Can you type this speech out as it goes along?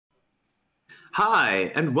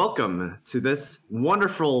Hi, and welcome to this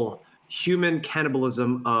wonderful human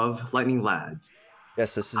cannibalism of Lightning Lads.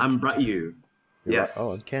 Yes, this is. I'm Ryu. Yes.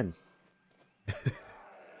 Oh, I'm Ken.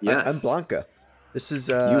 Yes. I'm Blanca. This is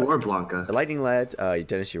You are Blanca. the Lightning Lads.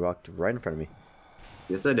 Dennis, you walked right in front of me.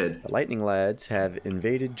 Yes, I did. The Lightning Lads have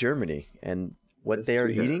invaded Germany, and what Yes, they are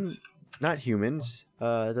we have. eating, not humans.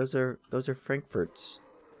 Those are Frankfurts.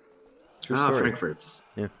 True Ah, story. Frankfurts.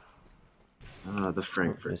 Yeah. Ah, the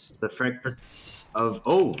Frankfurts. The Frankfurts of...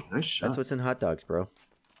 Oh, nice shot. That's what's in hot dogs, bro.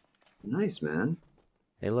 Nice, man.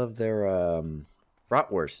 They love their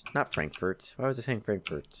bratwurst, not Frankfurts. Why was I saying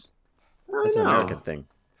Frankfurts? I That's an know. American thing.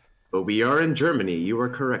 But we are in Germany. You are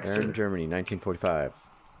correct, They're sir. in Germany, 1945.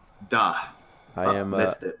 Duh. I am.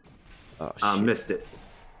 Missed it. Oh shit. Missed it.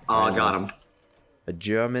 Oh, got him. A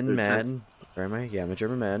German Third man. time. Where am I? Yeah, I'm a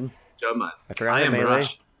German man. German. I forgot I how am melee.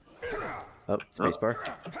 Russian. Oh, spacebar.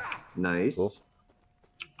 Nice. Cool.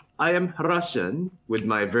 I am Russian with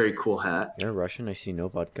my very cool hat. You're Russian. I see no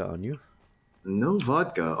vodka on you. No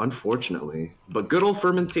vodka, unfortunately. But good old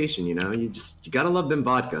fermentation, you know? You gotta love them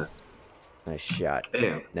vodka. Nice shot.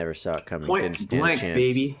 Bam. Never saw it coming. Didn't Point stand blank, a chance.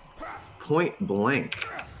 baby. Point blank.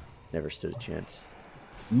 Never stood a chance.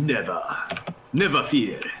 Never. Never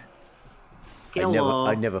fear. Hello.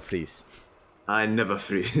 I never freeze. I never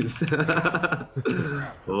freeze. Love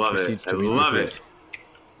Proceeds it. to I meet me love first.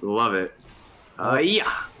 it. Love it.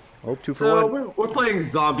 Yeah. Oh, 2 for So 1. we're playing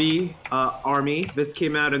Zombie Army. This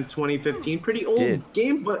came out in 2015. Pretty old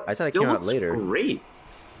game, but I thought it still came out looks later. great.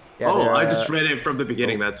 Yeah, Oh, I just read it from the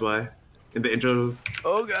beginning. That's why. In the intro.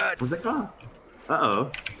 Oh god. What's that called?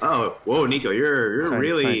 Oh. Whoa, Nico, you're It's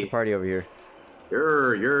really a party over here.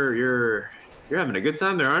 you're having a good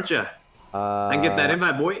time there, aren't you? I can get that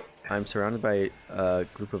invite, boy. I'm surrounded by a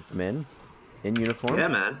group of men in uniform. Yeah,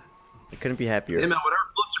 man. I couldn't be happier. Hey, man, whatever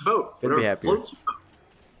floats your boat. Couldn't be Whatever happier. floats your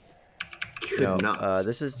boat. Could not.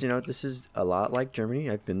 This is a lot like Germany.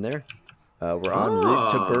 I've been there. We're en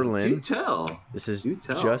route to Berlin. Do tell. This is Do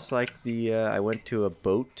tell. just like the. I went to a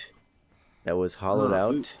boat that was hollowed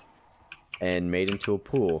out and made into a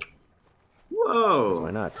pool. Whoa.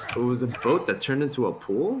 Why not? It was a boat that turned into a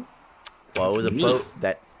pool? Well, it was a That's neat. boat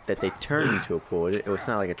that they turned into a pool. It was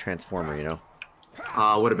not like a transformer, you know.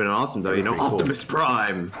 Would have been awesome though, you know. Pretty cool. Optimus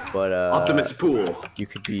Prime. But Optimus Pool. you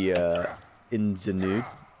could be in the nude,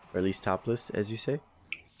 or at least topless, as you say.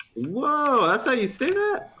 Whoa, that's how you say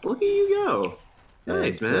that? Look at you go.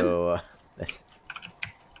 Nice, And man. so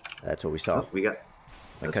that's what we saw. Oh, we got.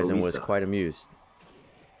 My that's what cousin we was saw. quite amused.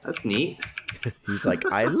 That's neat. He's like,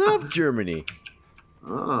 "I love Germany."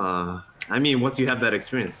 I mean, once you have that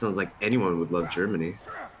experience, it sounds like anyone would love Germany.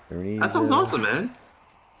 Germany's, That sounds awesome, man.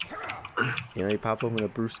 You know, you pop open a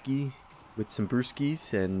brewski with some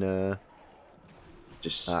brewskis and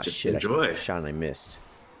Just shit, enjoy. I shot and I missed.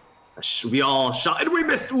 We all shot and we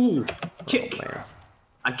missed. Ooh, kick. Oh, man.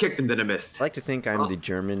 I kicked and then I missed. I like to think I'm the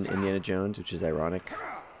German Indiana Jones, which is ironic.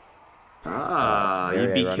 You'd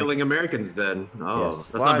very be ironic. killing Americans then. Oh, Yes.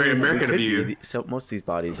 that's Well, not I very mean, we American of could you. be so most of these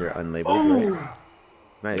bodies are unlabeled, Oh, right?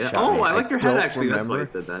 Might have yeah. shot me. Oh, I like your head don't actually. That's why remember you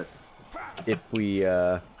said that. If we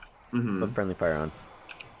put friendly fire on,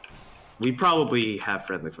 We probably have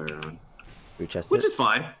friendly fire on, we chest which it. is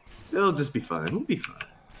fine. It'll just be fine. It'll be fine.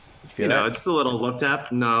 You feel You know, that? it's a little love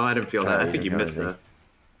tap. No, I didn't feel that. Oh, I think you don't missed feel that.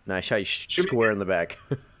 No, I shot you Shoot me. square in the back.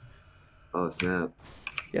 Oh snap!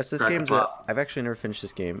 Yes, this Crack a game's. pop. I've actually never finished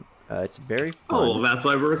this game. It's very Oh, well, fun. that's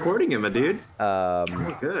why we're recording him, my dude. Oh,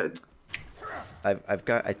 good. I've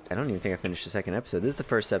got. I don't even think I finished the second episode. This is the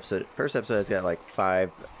first episode. First episode has got like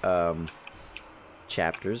 5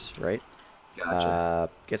 chapters, right? Gotcha.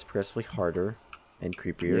 Gets progressively harder and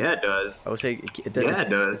creepier. Yeah, it does. I would say Yeah, it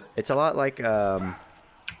does. it's a lot like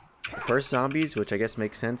first zombies, which I guess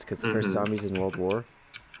makes sense because the first zombies in World War.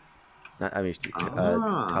 Not, I mean, Call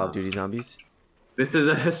of Duty zombies. This is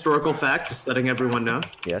a historical fact, just letting everyone know.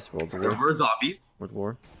 Yes, World There War. were zombies. World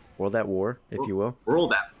War. World at War, if you will.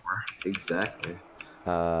 World at war. Exactly.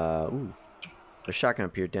 Ooh. There's shotgun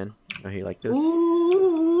up here, Den. Oh, you like this?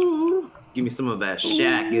 Ooh. Give me some of that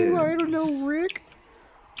shotgun. I don't know, Rick.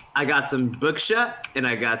 I got some buckshot, and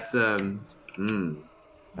I got some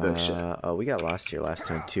buckshot. Oh, we got lost here last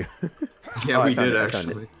time too. Yeah, I we found did it, I found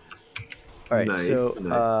actually. All right, Nice, so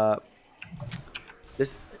nice.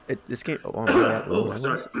 this game. Oh, my bad. Oh,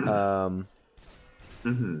 sorry.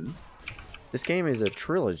 This game is a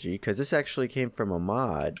trilogy because this actually came from a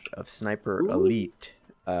mod of Sniper Elite,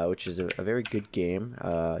 which is a very good game.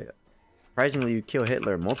 Surprisingly, you kill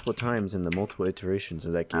Hitler multiple times in the multiple iterations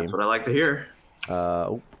of that game. That's what I like to hear.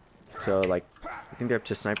 So like, I think they're up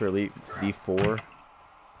to Sniper Elite V4.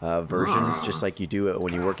 versions, just like you do it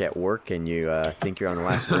when you work at work and you think you're on the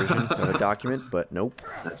last version of a document, but nope.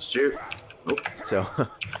 That's true. Nope. So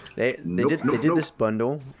they did this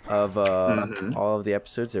bundle of all of the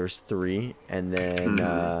episodes. There was 3, and then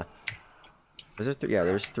was there 3? Yeah,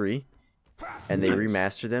 there's 3, and they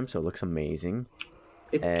remastered them, so it looks amazing.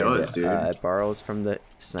 It does, dude. It borrows from the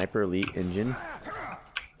Sniper Elite engine.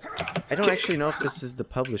 I don't actually know if this is the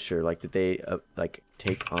publisher. Like, did they like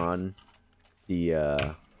take on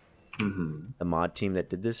the mod team that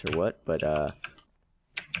did this or what? But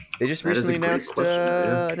they just recently announced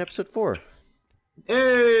an episode 4.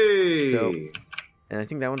 Hey! So, and I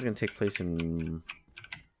think that one's gonna take place in.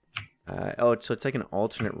 So it's like an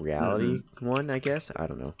alternate reality one, I guess. I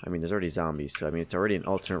don't know. I mean, there's already zombies, so I mean, it's already an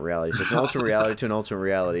alternate reality. So it's an alternate reality to an alternate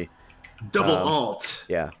reality. Double alt.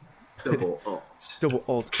 Yeah. Double alt. Double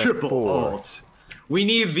alt. Triple F4. alt. We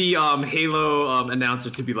need the Halo announcer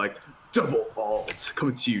to be like, double alt,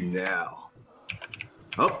 coming to you now.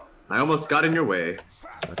 Oh, I almost got in your way.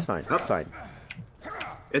 That's fine. That's fine.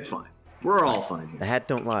 It's fine. We're all fine here. The hat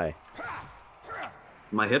don't lie.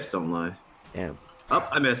 My hips don't lie. Damn. Oh,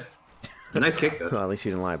 I missed. Nice kick, though. Well, at least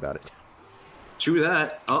you didn't lie about it. True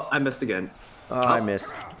that. Oh, I missed again. Oh, I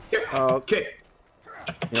missed. Oh, kick.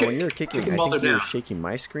 You know, when you were kicking, I think you were shaking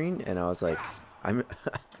my screen, and I was like, I'm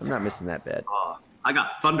not missing that bad. Oh, I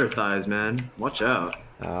got thunder thighs, man. Watch out.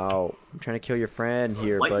 Ow. I'm trying to kill your friend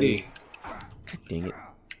here, buddy. God dang it.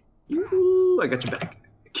 Ooh, I got your back.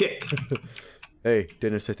 Kick. Hey,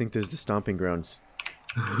 Dennis, I think there's the stomping grounds.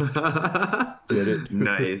 Get it?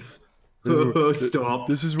 Nice. Stop.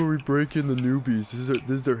 This is where we break in the newbies. This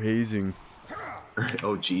is their hazing.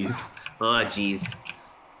 Oh, jeez. Oh, jeez.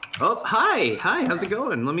 Oh, hi. Hi, how's it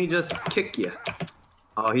going? Let me just kick you.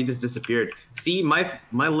 Oh, he just disappeared. See, my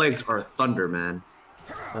legs are thunder, man.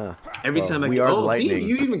 Every time I we are lightning. See,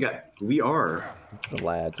 you even got... We are. The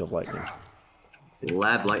lads of lightning.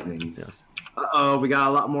 Lad lightnings. Yeah. Uh-oh, we got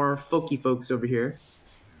a lot more folky folks over here.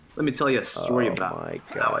 Let me tell you a story about... Oh, my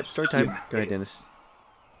God. Story time. Go ahead, Dennis.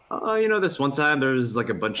 You know, this one time there was like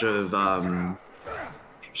a bunch of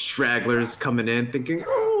stragglers coming in thinking,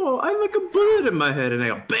 oh, I like a bullet in my head, and I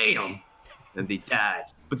go, bam! And they died.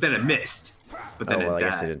 But then it missed. But then it died. I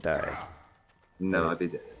guess they didn't die. No, they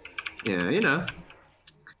didn't. Yeah, you know.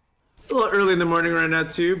 It's a little early in the morning right now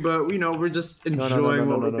too, but you know, we're just enjoying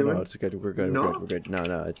what we're doing. No, it's good. We're good. We're good.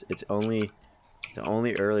 No, it's only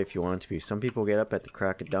early if you want it to be. Some people get up at the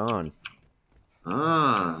crack of dawn.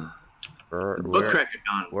 Ah. We're crack of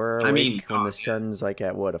dawn. We're awake when the sun's like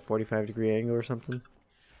at what, a 45-degree angle or something?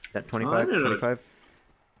 That 25? 25?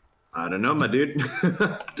 I don't know, my dude.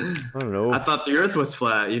 I don't know. I thought the Earth was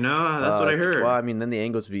flat. You know, that's what I heard. Well, I mean, then the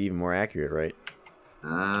angles would be even more accurate, right?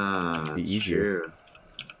 Ah, be easier. True.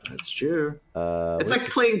 That's true. It's like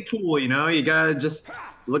playing pool, you know? You gotta just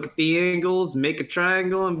look at the angles, make a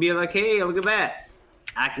triangle, and be like, hey, look at that.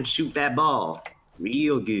 I can shoot that ball.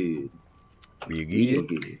 Real good. Real good? Real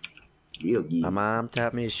good. Real good. My mom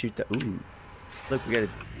taught me to shoot the... Ooh. Look, we got a...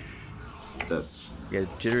 What's up? We got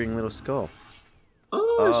a jittering little skull.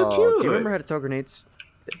 Oh, they're so cute. Do you remember how to throw grenades?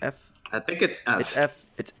 F? I think it's F. It's F.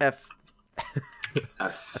 It's F.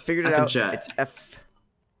 F. I figured it out. It's F.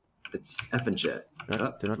 It's F and jet.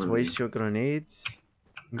 Do not waste your grenades.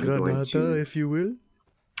 Granada, if you will.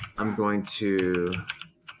 I'm going to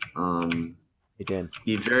Hey, Dan.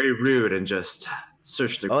 be very rude and just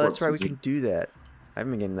search the corpses. Oh, that's right. We can do that. I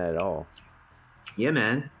haven't been getting that at all. Yeah,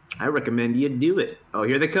 man. I recommend you do it. Oh,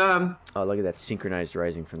 here they come. Oh, look at that synchronized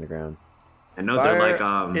rising from the ground. I know. Fire they're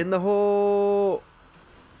like in the hole.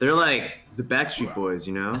 They're like the Backstreet Boys,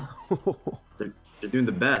 you know. They're doing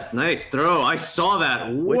the best. Nice throw. I saw that.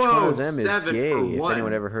 Whoa, which one of them is gay? If 1.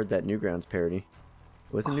 anyone ever heard that Newgrounds parody,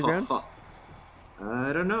 was it Newgrounds?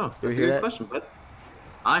 I don't know. That's a hear good that? question, but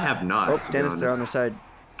I have not. Oh, Dennis, they're on their side.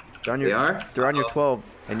 They're on your, they are. They're on your 12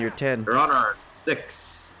 and your 10. They're on our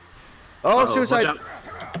 6. Oh, suicide!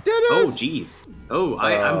 Dennis! Oh, jeez. Oh,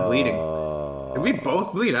 I'm bleeding. Did we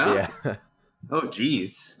both bleed out? Yeah. Oh,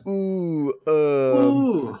 jeez. Ooh.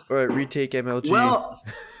 Ooh. All right, retake MLG. Well,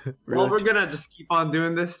 we're gonna just keep on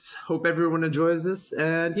doing this. Hope everyone enjoys this,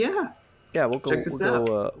 and yeah. Yeah, we'll go. Check this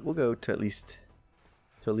out. We'll go to at least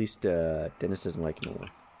Dennis doesn't like it no more.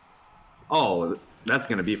 Oh, that's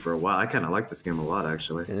gonna be for a while. I kind of like this game a lot,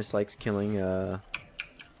 actually. Dennis likes killing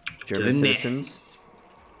German citizens.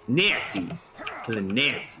 Nazis. Killing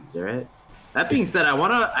Nazis, alright? That being said,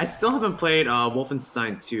 I still haven't played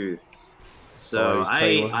Wolfenstein 2. So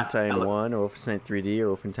Wolfenstein 1 or Wolfenstein 3D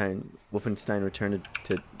or Wolfenstein Return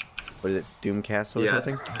to what is it, Doom Castle or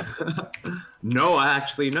something? No, I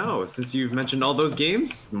actually know. Since you've mentioned all those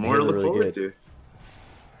games, more to look forward to.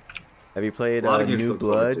 Have you played A lot of games to New look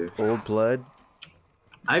forward Blood, to. Old Blood,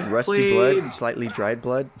 I've Rusty played... Blood, Slightly Dried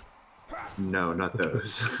Blood? No, not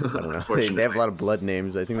those. I don't know. Unfortunately. They have a lot of blood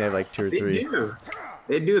names. I think they have like 2 or 3. They do.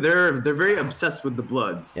 They do. They're very obsessed with the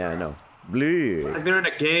Bloods. Yeah, I know. It's Blood. like they're in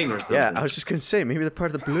a gang or something. Yeah, I was just gonna say maybe they're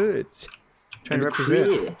part of the Bloods. Trying to And the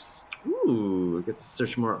represent. Crips. Ooh, I get to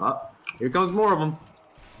search more up. Here comes more of them.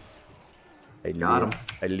 Got him.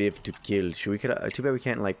 I live to kill. Should we cut? Too bad we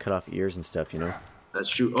can't like cut off ears and stuff. You know. Let's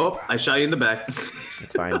shoot. Oh, I shot you in the back.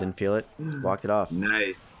 It's fine. Didn't feel it. Walked it off.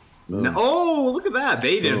 Nice. Boom. No, oh, look at that.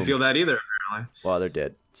 They didn't Boom. feel that either, apparently. Well, they're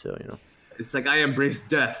dead. So you know. It's like I embrace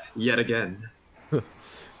death yet again.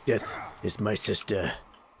 Death is my sister,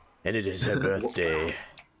 and it is her birthday.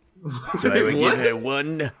 So I Wait, will what? give her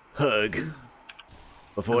one hug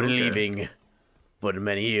before leaving for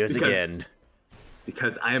many years again.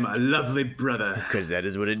 Because I am a lovely brother. Because that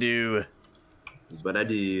is what I do. That's what I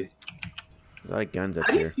do. A lot of guns up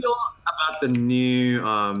How do you here. feel about the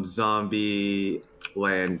new Zombie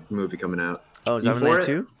Land movie coming out? Oh, You Zombie for Land it?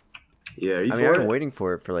 2? Yeah, are you I mean, for I've it? been waiting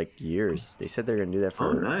for it for like years. They said they were gonna do that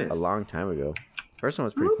for nice. a long time ago. First one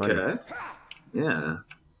was pretty funny. Okay. Yeah.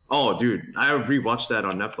 Oh, dude, I rewatched that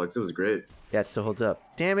on Netflix. It was great. Yeah, it still holds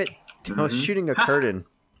up. Damn it! I was shooting a curtain.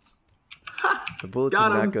 The bullets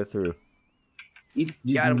Got would not him. go through. It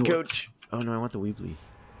did Got him, not. coach. Oh no, I want the Weebly.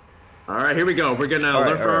 All right, here we go. We're gonna All right,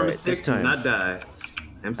 learn from all our right, mistakes this time. and not die.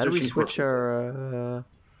 I'm How do we searching switch corpses. our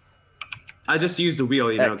I just used the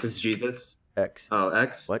wheel, you know, X. because Jesus. X? Oh,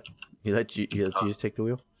 X. What? You let Jesus take the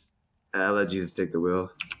wheel? I let Jesus take the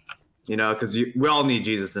wheel. You know, because we all need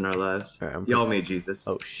Jesus in our lives. All right, You all need Jesus.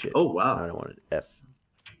 Oh shit. Oh, wow. So I don't want it. F.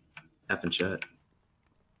 F and chat.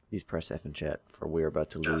 Please press F in chat, for we're about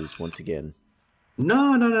to lose once again.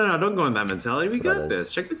 No. Don't go in that mentality. We got Brothers.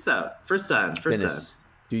 this. Check this out. First time. Dennis,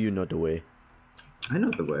 do you know the way? I know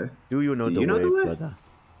the way. Do you know, Do the, you know way, the way? brother?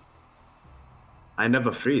 I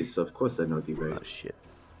never freeze, so of course I know the way. Oh shit.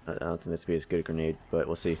 I don't think that's be as good a grenade, but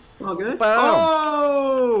we'll see. All good? Boom!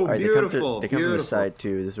 Oh, All right, beautiful. they come from the beautiful. side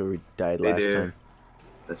too. This is where we died They last do. time.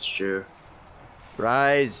 That's true.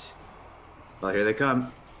 Rise! Oh, here they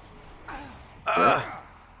come. You know,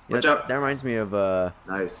 Watch out. that reminds me of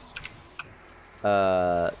Nice.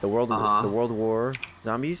 the World Uh-huh. the World War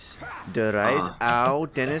zombies. The rise. Ow,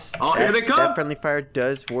 Dennis. Oh, here they come. That friendly fire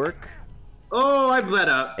does work. Oh, I bled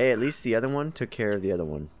out. Hey, at least the other one took care of the other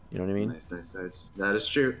one. You know what I mean? Nice. That is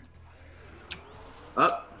true.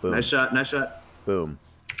 Up. Boom. Nice shot. Boom.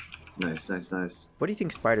 Nice. What do you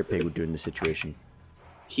think Spider Pig would do in this situation?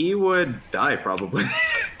 He would die probably.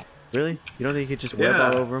 Really? You don't think you could just web Yeah.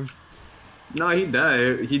 all over him? No, he'd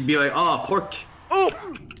die. He'd be like, oh, pork. Oh!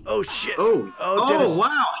 Oh shit! Oh, Dennis.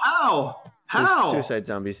 wow. How? Suicide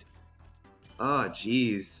zombies. Oh,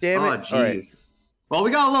 jeez. Damn Oh, it. jeez. All right. Well,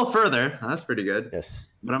 we got a little further. That's pretty good. Yes.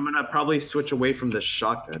 But I'm gonna probably switch away from the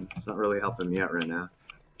shotgun. It's not really helping me out right now.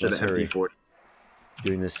 To Let's the hurry. MP40.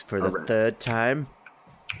 Doing this for the Alright. third time.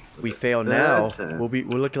 We fail third now. time.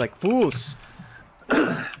 We're looking like fools.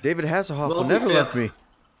 David Hasselhoff Well, will we never fail. left me.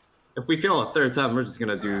 If we fail a third time, we're just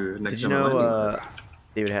gonna do next Did you time. know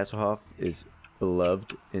David Hasselhoff is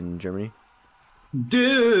beloved in Germany?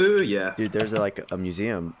 Dude, yeah. Dude, there's like a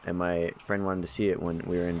museum, and my friend wanted to see it when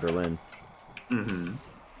we were in Berlin. Mm-hmm.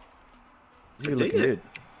 He's a good Dig looking it. dude.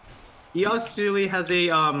 He actually has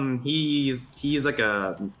a he's like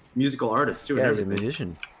a musical artist too. Yeah, and he's a everything.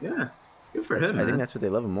 musician. Yeah, good for That's- him. I think man. that's what they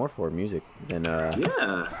love him more for, music, than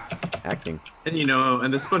Yeah, acting. and you know,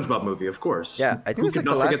 and the SpongeBob movie, of course. Yeah, I think Who it's like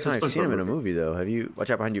could the not last forget time I've seen him in a SpongeBob movie, though. Have you? Watch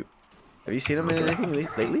out behind you. Have you seen him in Okay. anything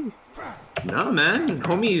lately? No, man,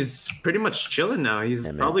 homie's pretty much chilling now. He's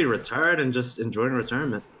Yeah, man. probably retired and just enjoying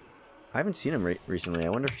retirement. I haven't seen him recently. I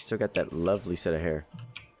wonder if he still got that lovely set of hair.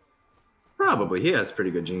 Probably, he has pretty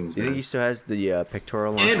good jeans. Do you think Man. he still has the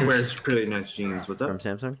pectoral launchers And wears pretty nice jeans. What's up? from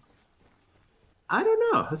Samsung? I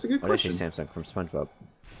don't know. That's a good Why did I say question. Samsung? From SpongeBob.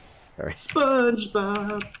 Sorry.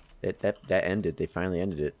 SpongeBob. That ended. They finally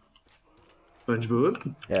ended it.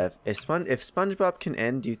 SpongeBob. Yeah, if SpongeBob can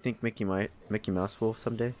end, do you think Mickey Mouse will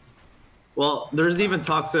someday? Well, there's even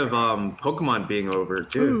talks of Pokemon being over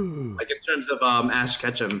too, like in terms of Ash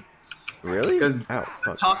Ketchum. Really? Because Ow, the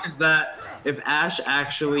fuck. talk is that if Ash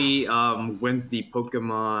actually wins the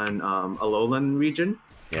Pokemon Alolan region,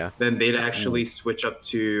 Yeah. then they'd actually switch up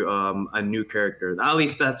to a new character. At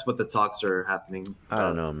least that's what the talks are happening. I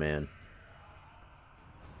don't know, man.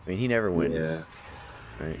 I mean, he never wins.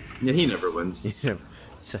 Yeah. Right? Yeah, he never wins. Yeah.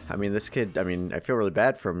 So, I mean, this kid, I mean, I feel really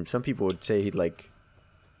bad for him. Some people would say he'd, like,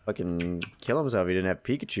 fucking kill himself if he didn't have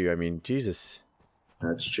Pikachu. I mean, Jesus.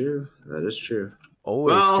 That's true. That is true.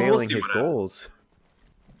 Always Well, we'll failing see his what happens. goals.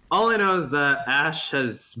 All I know is that Ash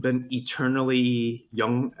has been eternally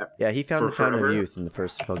young. Yeah, he found for the fountain forever. of youth in the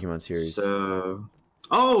first Pokemon series. So,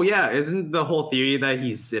 oh yeah, isn't the whole theory that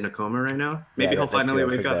he's in a coma right now? Maybe he'll finally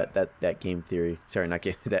wake up. That game theory. Sorry, not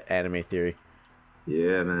game. That anime theory.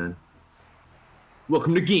 Yeah, man.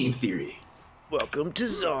 Welcome to game theory. Welcome to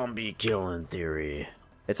zombie killing theory.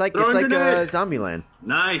 It's like Throwing grenade. Zombieland.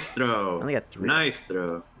 Nice throw. I only got 3. Nice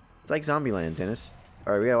throw. It's like Zombieland, Dennis.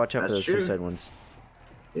 All right, we gotta watch out for those suicide ones.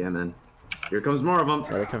 Yeah, man. Here comes more of them.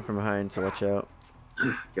 Yeah, they come from behind, so watch out.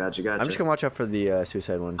 Gotcha. I'm just gonna watch out for the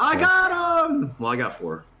suicide ones. I got him. Well, I got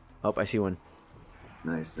 4. Oh, I see one.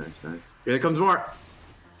 Nice. Here comes more.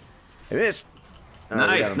 I missed.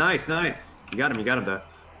 Nice. You got him though.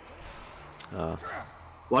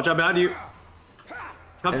 Watch out behind you.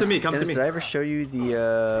 Come to me. Did I ever show you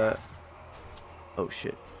the? Oh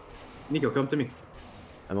shit. Nico, come to me.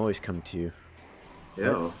 I'm always coming to you.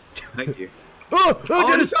 Yo, thank you. Oh,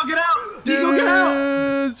 Dennis! Nico, get out! Nico, get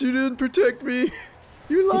out! You didn't protect me.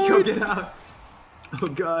 You lied. Nico, get out! Oh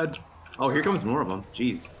god. Oh, here comes more of them.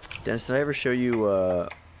 Jeez. Dennis, did I ever show you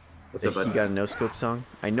What's up, bud? You got a no scope song?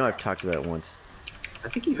 I know I've talked about it once. I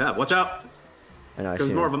think you have. Watch out! I know. I There's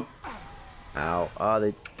see more of them. Ow! Oh,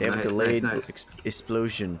 they have a delayed explosion.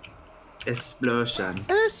 Explosion. Explosion.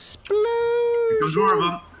 Here comes more of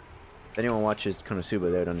them. If anyone watches Konosuba,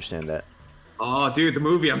 they would understand that. Oh, dude, the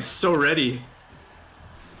movie. I'm so ready.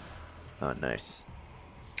 Oh, nice.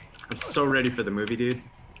 I'm so ready for the movie, dude.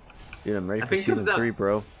 Dude, I'm ready for season 3,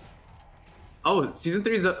 bro. Oh, season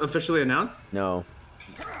 3 is officially announced? No.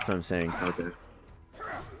 That's what I'm saying. Okay.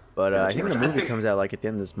 But I think the movie comes out like at the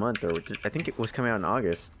end of this month, or I think it was coming out in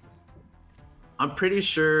August. I'm pretty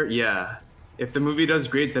sure, yeah. If the movie does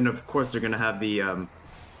great, then of course they're gonna have the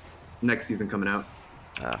next season coming out.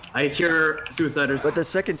 I hear Suiciders. But the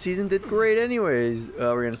second season did great anyways.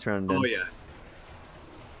 We're gonna surround them. Oh yeah.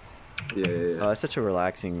 Yeah. It's such a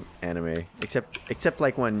relaxing anime. Except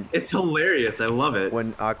like when it's hilarious. I love it.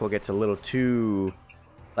 When Aqua gets a little too,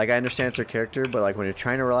 like, I understand it's her character, but like when you're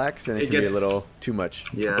trying to relax, then it can be a little too much.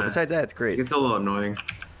 Yeah. But besides that, it's great. It gets a little annoying.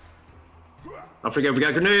 Don't forget, we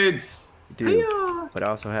got grenades. We do. Hiya! But I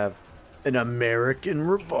also have an American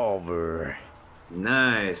revolver.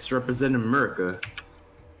 Nice, representing America.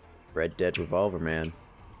 Red Dead revolver, man.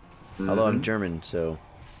 Although I'm German, so.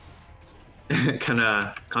 Kind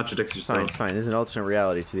of contradicts yourself. Fine, it's fine. There's an alternate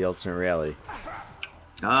reality to the alternate reality.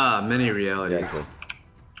 Ah, many realities. Exactly.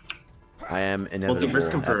 I am inevitable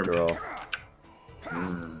after all.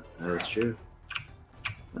 That is true.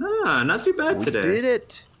 Ah, not too bad today. We did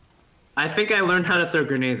it! I think I learned how to throw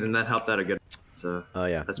grenades, and that helped out a good. So. Oh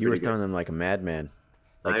yeah, that's you were throwing them like a madman.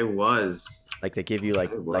 Like, I was. Like they give you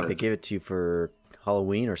like they gave it to you for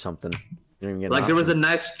Halloween or something. You didn't even get like there was a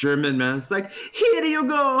nice German man. It's like, here you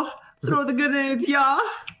go. Throw the grenades, yeah.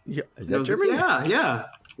 Yeah, is that German? Yeah.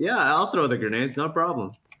 I'll throw the grenades, no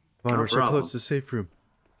problem. Come on, we're so close to the safe room.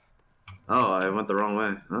 Oh, I went the wrong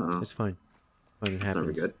way. It's fine. It happens.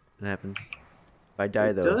 Never good. It happens. If I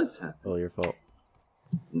die though, does happen. Well, your fault.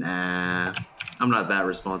 Nah, I'm not that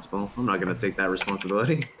responsible. I'm not gonna take that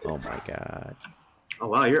responsibility. Oh my god. Oh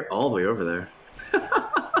wow, you're all the way over there.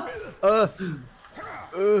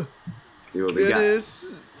 See what we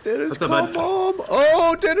got. Dennis, call mom.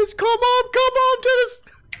 Oh, Dennis, call mom. Come on,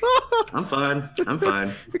 Dennis. I'm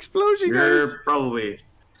fine. Explosion, You're guys. probably.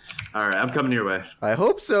 All right, I'm coming your way. I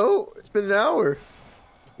hope so. It's been an hour.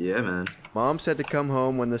 Yeah, man. Mom said to come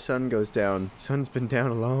home when the sun goes down. Sun's been down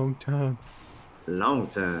a long time. Long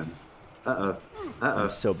time. I'm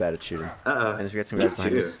so bad at shooting. And we got some guys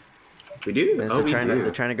behind us. We do? They're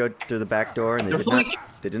trying to go through the back door, and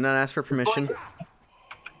they did not ask for permission.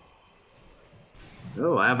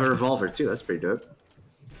 Oh, I have a revolver too. That's pretty dope.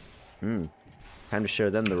 Time to show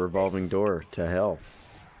them the revolving door to hell.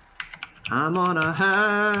 I'm on a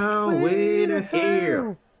highway to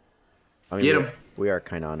hell. I mean, get him. We are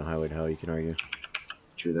kind of on a highway to hell. You can argue.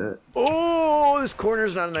 True that. Oh, this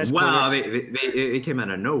corner's not a nice corner. Wow, they came out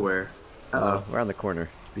of nowhere. We're on the corner,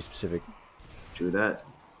 to be specific. True that.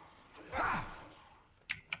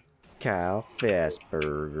 Kyle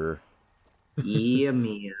Fastburger. Yeah,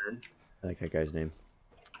 man. I like that guy's name.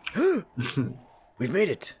 We've made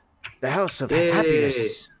it. The house of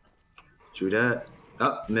happiness. True that.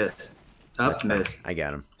 Up, missed. Up, missed. I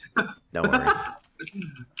got him. Don't worry.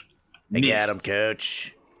 I got him,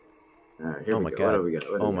 coach. All right, here we go. What do we got?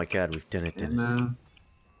 Oh my god, we've done it, Dennis.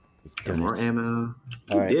 We've done more ammo.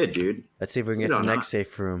 You did, dude. Let's see if we can get to the next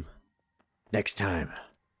safe room. Next time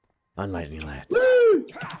on Lightning Lads. Woo!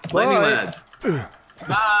 Lightning Lads.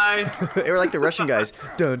 Bye. They were like the Russian guys.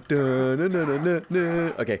 Dun, dun, dun, dun, dun, dun,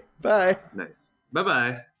 dun. Okay, bye. Nice.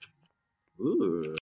 Bye-bye. Ooh.